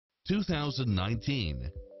2019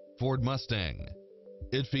 Ford Mustang.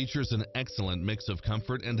 It features an excellent mix of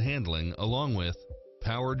comfort and handling along with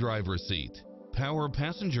power driver's seat, power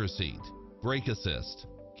passenger seat, brake assist,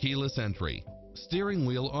 keyless entry, steering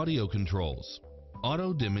wheel audio controls,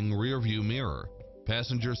 auto-dimming rear view mirror,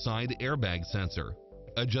 passenger side airbag sensor,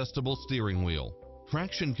 adjustable steering wheel,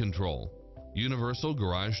 traction control, universal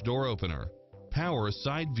garage door opener, power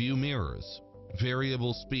side view mirrors,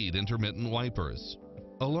 variable speed intermittent wipers,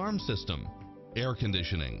 alarm system, air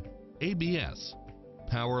conditioning, ABS,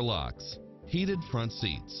 power locks, heated front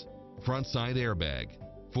seats, front side airbag,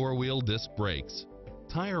 four-wheel disc brakes,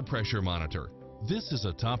 tire pressure monitor. This is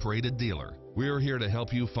a top-rated dealer. We're here to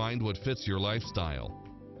help you find what fits your lifestyle.